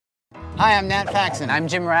Hi, I'm Nat Faxon. I'm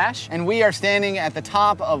Jim Rash. And we are standing at the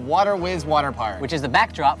top of Water Wizz Water Park, which is the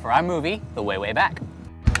backdrop for our movie, The Way, Way Back.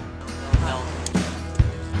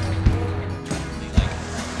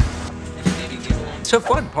 It's a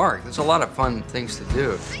fun park. There's a lot of fun things to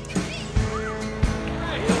do.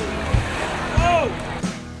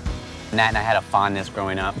 Nat and I had a fondness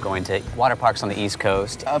growing up going to water parks on the East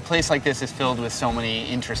Coast. A place like this is filled with so many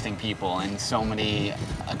interesting people and so many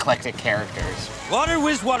eclectic characters. Water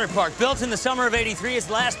Wizz Water Park, built in the summer of '83, is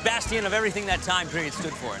the last bastion of everything that time period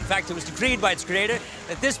stood for. In fact, it was decreed by its creator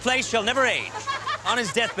that this place shall never age. On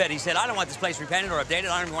his deathbed, he said, I don't want this place repainted or updated.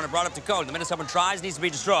 I don't even want it brought up to code. The minute someone tries, it needs to be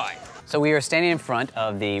destroyed. So we are standing in front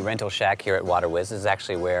of the rental shack here at Water Wizz. This is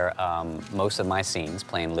actually where most of my scenes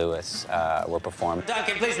playing Lewis were performed.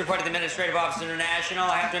 Duncan, please report to the Administrative Office International.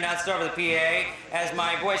 I have to announce this over the PA. As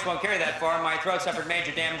my voice won't carry that far, my throat suffered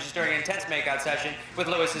major damages during an intense makeout session with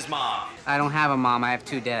Lewis's mom. I don't have a mom, I have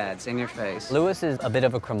two dads. In your face. Lewis is a bit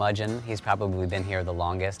of a curmudgeon. He's probably been here the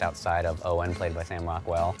longest outside of Owen, played by Sam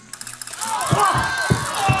Rockwell.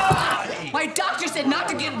 My doctor said not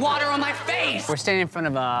to get water on my face! We're standing in front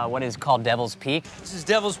of what is called Devil's Peak. This is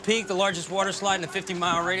Devil's Peak, the largest water slide in a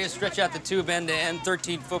 50-mile radius, stretch out the tube end to end,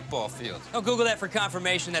 13 football fields. I'll Google that for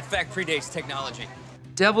confirmation. That fact predates technology.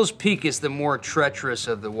 Devil's Peak is the more treacherous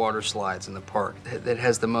of the water slides in the park, that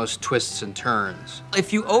has the most twists and turns.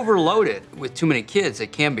 If you overload it with too many kids,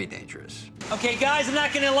 it can be dangerous. Okay, guys, I'm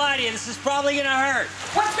not gonna lie to you. This is probably gonna hurt.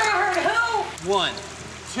 What's gonna hurt who? 1,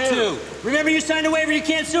 2. Remember, you signed a waiver, you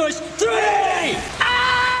can't sue us. 3!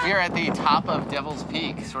 Ah! We are at the top of Devil's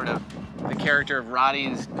Peak, sort of the character of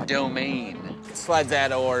Roddy's domain. Slides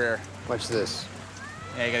out of order. Watch this.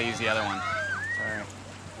 Yeah, you gotta use the other one. Sorry.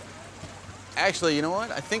 Actually, you know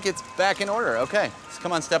what? I think it's back in order. Okay, so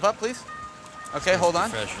come on, step up, please. Okay, hold on.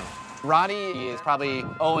 Professional. Roddy is probably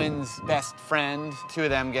Owen's best friend. Two of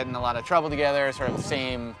them get in a lot of trouble together, sort of the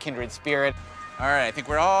same kindred spirit. All right, I think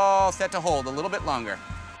we're all set to hold a little bit longer.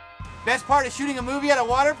 Best part of shooting a movie at a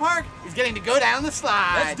water park is getting to go down the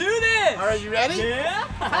slide. Let's do this! All right, you ready? Yeah?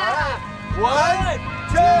 All right. 1,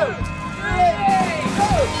 2, 3,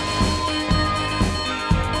 go!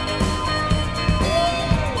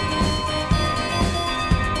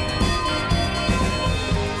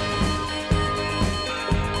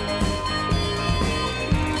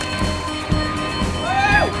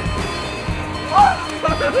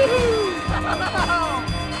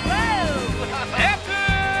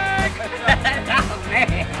 Oh,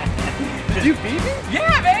 man. Did you beat me?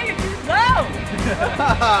 Yeah, man, you're too slow.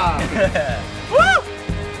 Woo!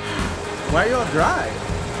 Why are you all dry?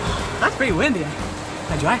 That's pretty windy.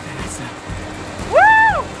 I drive fast.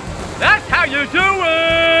 Woo! That's how you do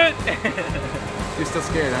it! You're still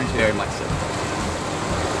scared, aren't you? Very much so.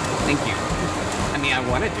 Thank you. I mean, I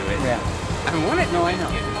want to do it. Yeah. I want it. No, I know.